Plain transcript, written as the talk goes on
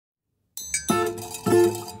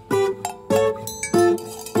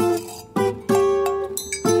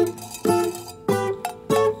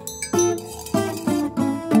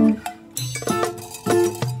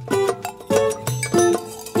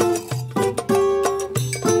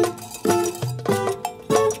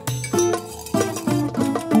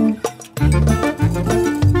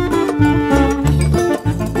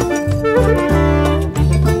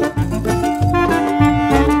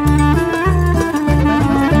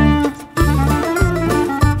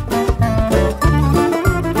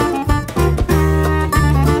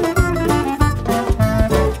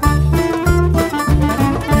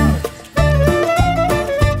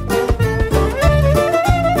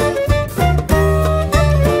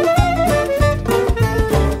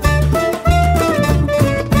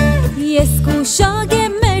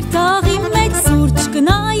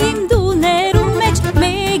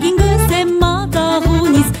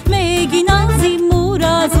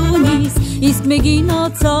իսկ մեկին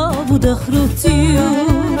ացավ ու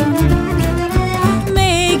դխրություն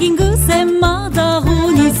Մեկին գսեմ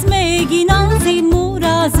մադաղունիս, մեկին անձի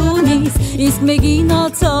մուրազունիս իսկ մեկին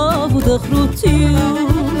ացավ ու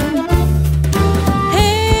դխրություն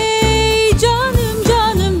Hey canım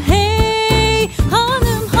canım hey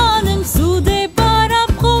hanım hanım sude para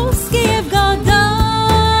proskiyev gadan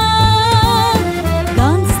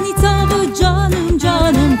Gansni tavı canım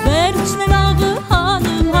canım verçne lavı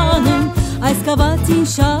hanım hanım Այս կավատին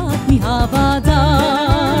շատ մի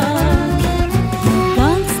հավատար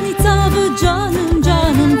Գանցնի ծավը ջանում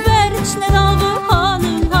ջանում վերջն է լավը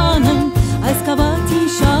հանım հանım Այս կավատին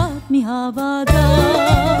շատ մի հավատար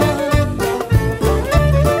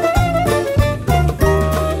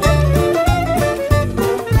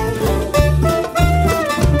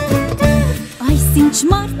Այս ինչ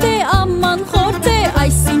մարդ է աման խորդ է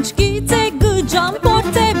Այս ինչ գիծ է գջամ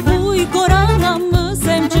պորդ է Բույ գորանամ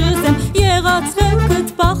մսեմ ճզեմ Եղացրեմ կտ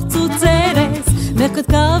պաղցուցեր ես Մեղքտ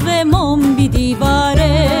կավեմ օմբի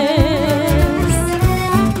դիվարես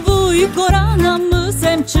Վույ գորանամ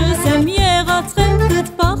մսեմ ճզեմ Եղացրեմ կտ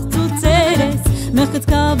պաղցուցեր ես Մեղքտ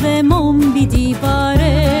կավեմ օմբի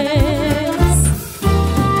դիվարես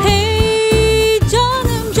Hey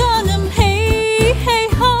canım canım hey hey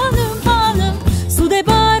hanım hanım Sude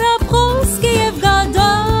bara proskiyev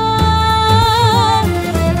gadan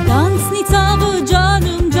Gansni tavı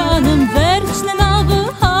canım canım verçne lavı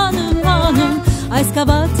hanım hanım Այս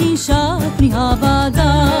կավատին շատ մի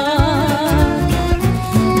հավատար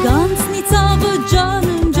Gansni tavı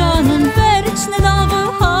canım canım verçne lavı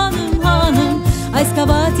hanım hanım Այս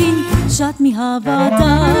կավատին շատ մի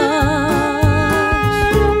հավատար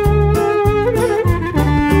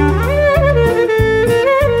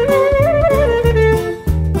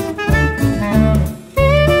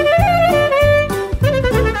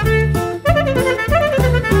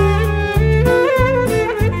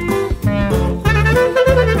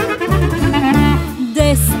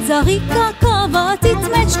Ծաղիկա կավատիտ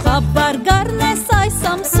մեջ խաբար գարնես այս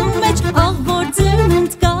ամսում մեջ Աղ որ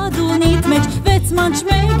ձնունդ կադունիտ մեջ վեց մանչ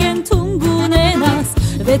մեկ են թունգ ունենաս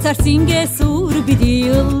Վեց արցին գեսուր բիդի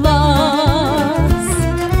ըլլաս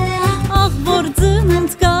Աղ որ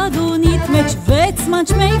ձնունդ կադունիտ մեջ վեց մանչ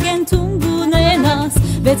մեկ են թունգ ունենաս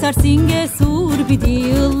Վեց արցին գեսուր բիդի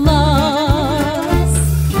ըլլաս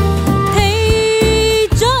Hey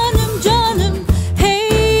canım canım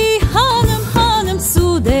hey hanım hanım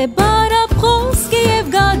Sude bara proskiyev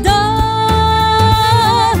gadan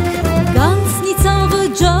Gansni tavı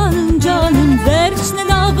canım canım verçne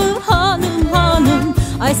lavı hanım hanım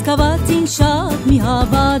Այս կավատին շատ մի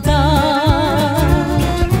հավատար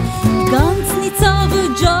Gansni tavı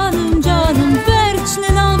canım canım verçne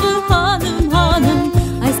lavı hanım hanım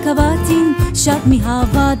Այս կավատին շատ մի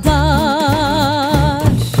հավատար